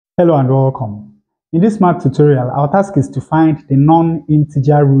Hello and welcome. In this math tutorial, our task is to find the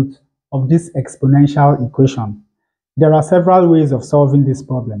non-integer root of this exponential equation. There are several ways of solving this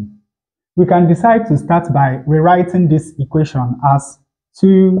problem. We can decide to start by rewriting this equation as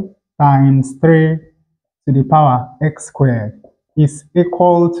 2 times 3 to the power x squared is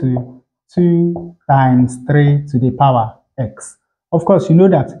equal to 2 times 3 to the power x. Of course, you know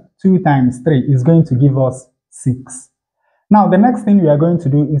that 2 times 3 is going to give us 6. Now, the next thing we are going to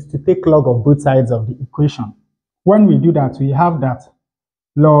do is to take log of both sides of the equation. When we do that, we have that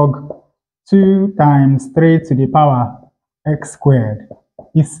log 2 times 3 to the power x squared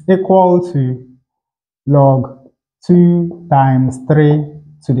is equal to log 2 times 3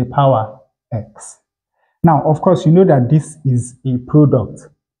 to the power x. Now, of course, you know that this is a product.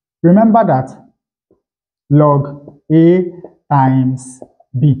 Remember that log a times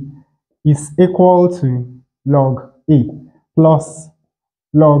b is equal to log a plus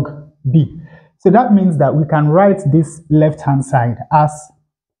log b. So that means that we can write this left-hand side as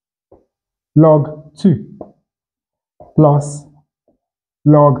log 2 plus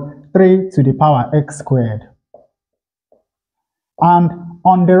log 3 to the power x squared. And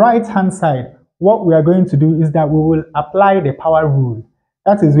on the right-hand side, what we are going to do is that we will apply the power rule.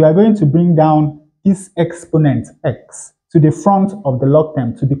 That is, we are going to bring down this exponent x to the front of the log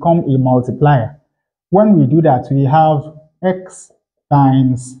term to become a multiplier. When we do that, we have x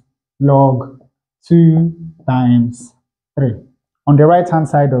times log 2 times 3 on the right hand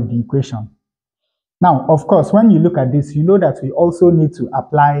side of the equation. Now, of course, when you look at this, you know that we also need to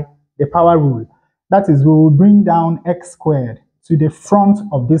apply the power rule. That is, we will bring down x squared to the front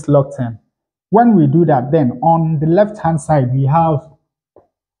of this log term. When we do that, then on the left hand side, we have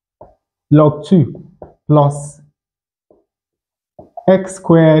log 2 plus x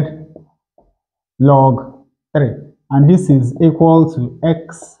squared log 3. And this is equal to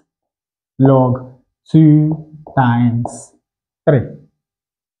x log 2 times 3.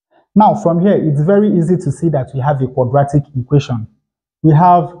 Now, from here, it's very easy to see that we have a quadratic equation. We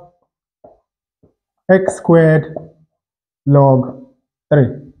have x squared log 3.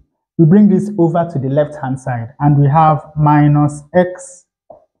 We bring this over to the left-hand side, and we have minus x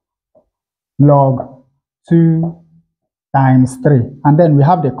log 2 times 3. And then we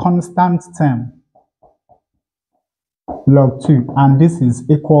have the constant term log 2, and this is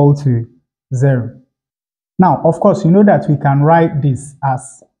equal to 0. Now, of course, you know that we can write this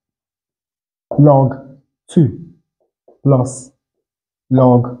as log 2 plus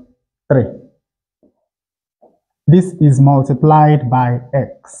log 3. This is multiplied by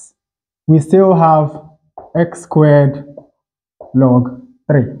x. We still have x squared log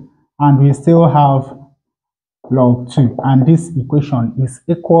 3, and we still have log 2, and this equation is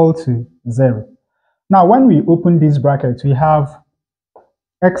equal to 0. Now, when we open this bracket, we have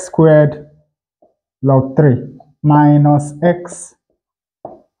x squared log 3 minus x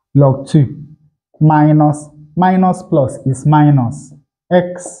log 2 minus plus is minus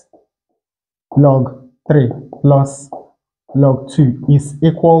x log 3 plus log 2 is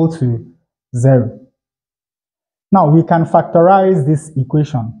equal to 0. Now, we can factorize this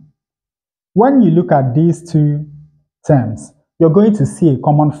equation. When you look at these two terms, you're going to see a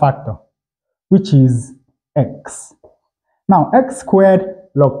common factor, which is x. Now, x squared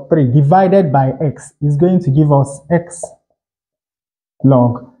log 3 divided by x is going to give us x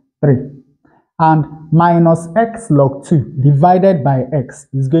log 3. And minus x log 2 divided by x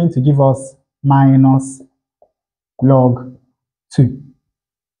is going to give us minus log 2.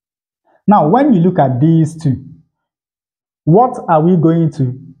 Now, when you look at these two, what are we going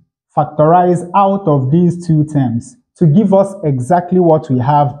to factorize out of these two terms to give us exactly what we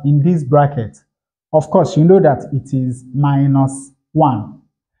have in this bracket? Of course, you know that it is minus 1,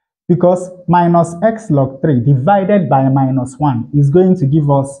 because minus x log 3 divided by minus 1 is going to give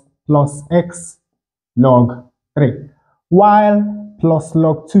us plus x log 3, while plus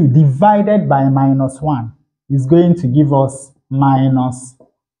log 2 divided by minus 1 is going to give us minus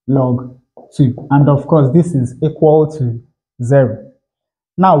log 2. And of course, this is equal to 0.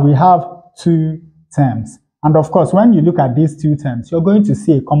 Now, we have two terms. And of course, when you look at these two terms, you're going to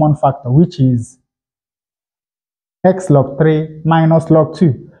see a common factor, which is x log 3 minus log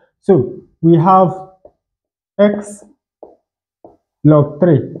 2. So, we have x log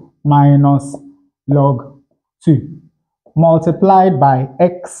 3 minus log 2 multiplied by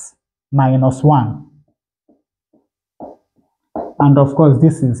x minus 1. And of course,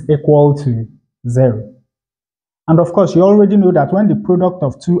 this is equal to 0. And of course, you already know that when the product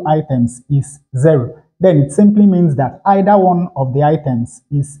of two items is 0, then it simply means that either one of the items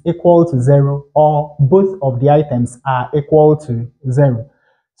is equal to 0 or both of the items are equal to 0.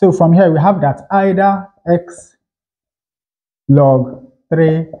 So from here we have that either x log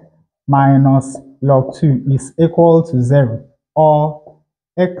 3 minus log 2 is equal to 0, or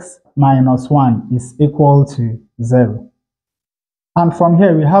x minus 1 is equal to 0. And from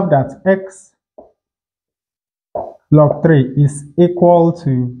here we have that x log 3 is equal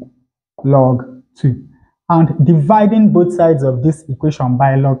to log 2. And dividing both sides of this equation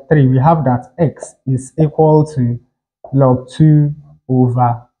by log 3, we have that x is equal to log 2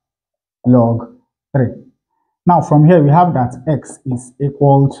 over log 3. Now from here we have that x is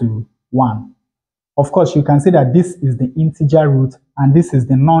equal to 1. Of course, you can see that this is the integer root and this is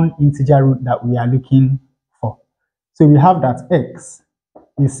the non-integer root that we are looking for. So we have that x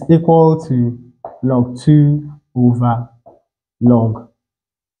is equal to log 2 over log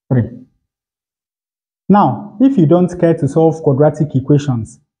 3. Now, if you don't care to solve quadratic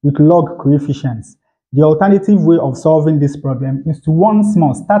equations with log coefficients, the alternative way of solving this problem is to once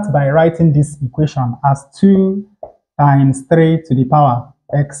more start by writing this equation as 2 times 3 to the power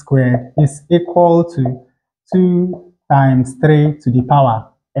x squared is equal to 2 times 3 to the power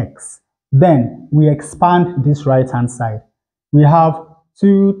x. Then we expand this right hand side. We have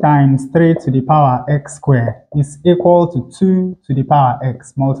 2 times 3 to the power x squared is equal to 2 to the power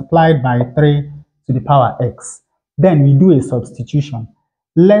x multiplied by 3 to the power x. Then we do a substitution.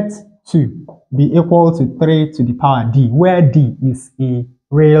 Let 2 be equal to 3 to the power d, where d is a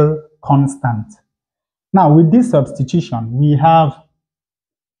real constant. Now with this substitution, we have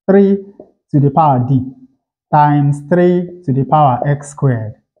 3 to the power d times 3 to the power x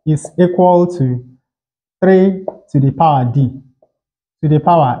squared is equal to 3 to the power d to the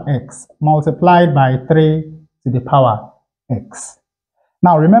power x multiplied by 3 to the power x.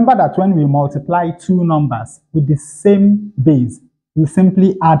 Now remember that when we multiply two numbers with the same base, we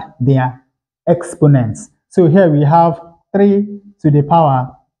simply add their exponents. So here we have 3 to the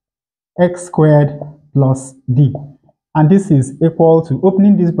power x squared plus d. And this is equal to,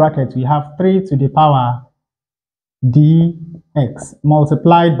 opening this bracket, we have 3 to the power dx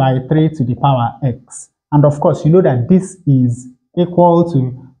multiplied by 3 to the power x. And of course, you know that this is equal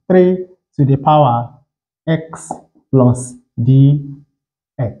to 3 to the power x plus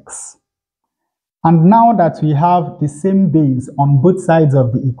dx. And now that we have the same base on both sides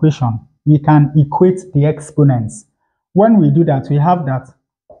of the equation, we can equate the exponents. When we do that, we have that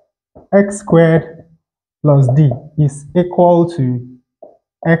x squared plus d is equal to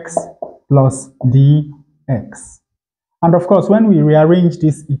x plus dx. And of course, when we rearrange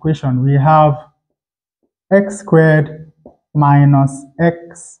this equation, we have x squared minus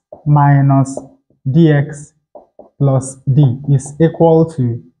x minus dx plus d is equal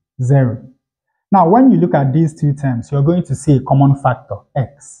to 0. Now, when you look at these two terms, you're going to see a common factor,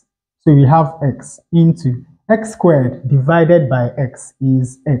 x. So we have x into x squared divided by x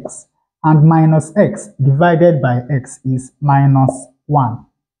is x, and minus x divided by x is minus 1.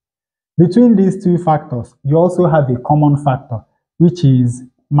 Between these two factors, you also have a common factor, which is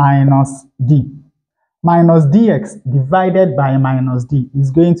minus d. Minus dx divided by minus d is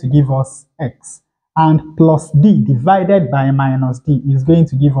going to give us x, and plus d divided by minus d is going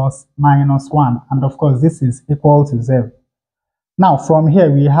to give us minus 1, and of course this is equal to 0. Now from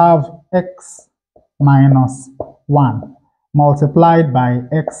here we have x minus 1 multiplied by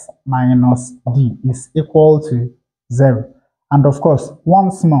x minus d is equal to 0. And of course,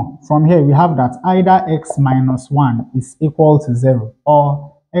 once more, from here we have that either x minus 1 is equal to 0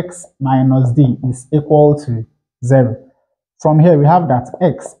 or x minus d is equal to 0. From here we have that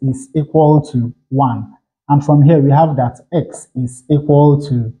x is equal to 1. And from here we have that x is equal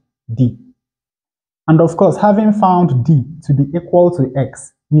to d. And of course, having found d to be equal to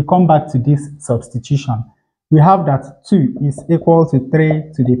x, we come back to this substitution. We have that 2 is equal to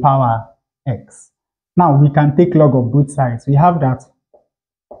 3 to the power x. Now we can take log of both sides. We have that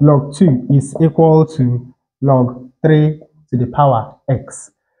log 2 is equal to log 3 to the power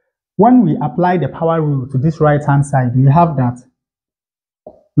x. When we apply the power rule to this right hand side, we have that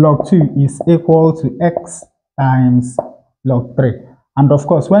log 2 is equal to x times log 3. And of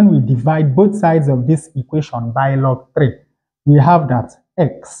course, when we divide both sides of this equation by log 3, we have that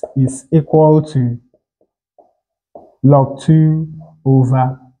x is equal to log 2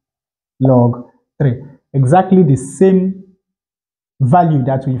 over log 3. Exactly the same value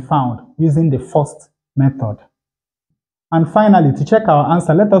that we found using the first method. And finally, to check our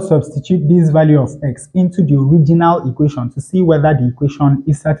answer, let us substitute this value of x into the original equation to see whether the equation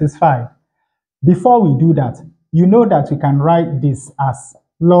is satisfied. Before we do that, you know that we can write this as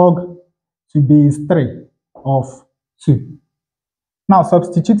log to base 3 of 2. Now,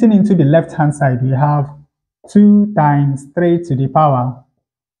 substituting into the left-hand side, we have 2 times 3 to the power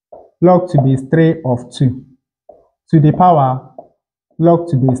log to base 3 of 2 to the power log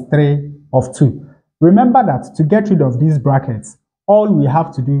to base 3 of 2. Remember that to get rid of these brackets, all we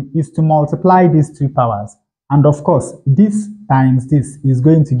have to do is to multiply these two powers. And of course, this times this is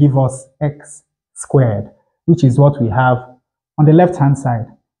going to give us x squared, which is what we have on the left-hand side.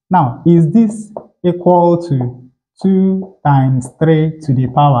 Now, is this equal to 2 times 3 to the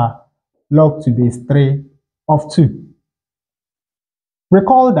power log to base 3 of 2?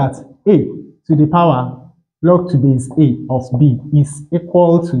 Recall that a to the power log to base a of b is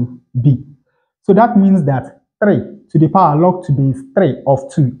equal to b. So that means that 3 to the power log to base 3 of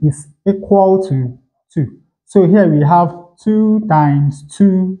 2 is equal to 2. So here we have 2 times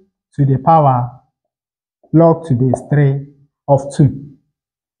 2 to the power log to base 3 of 2.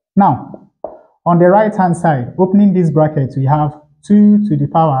 Now, on the right hand side, opening this bracket, we have 2 to the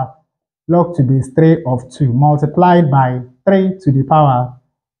power log to base 3 of 2 multiplied by 3 to the power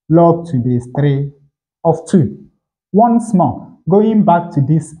log to base 3 of 2. Once more, going back to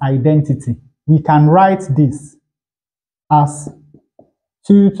this identity, we can write this as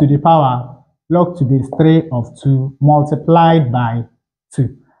 2 to the power log to base 3 of 2 multiplied by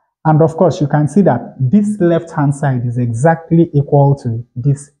 2. And of course, you can see that this left-hand side is exactly equal to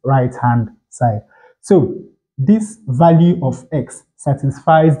this right-hand side. So this value of x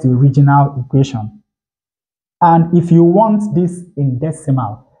satisfies the original equation. And if you want this in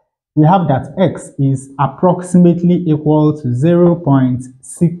decimal, we have that x is approximately equal to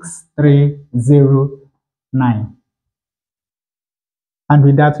 0.6309. And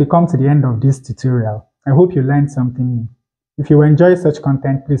with that, we come to the end of this tutorial. I hope you learned something new. If you enjoy such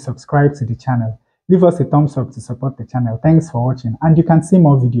content, please subscribe to the channel. Leave us a thumbs up to support the channel. Thanks for watching, and you can see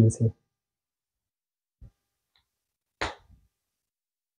more videos here.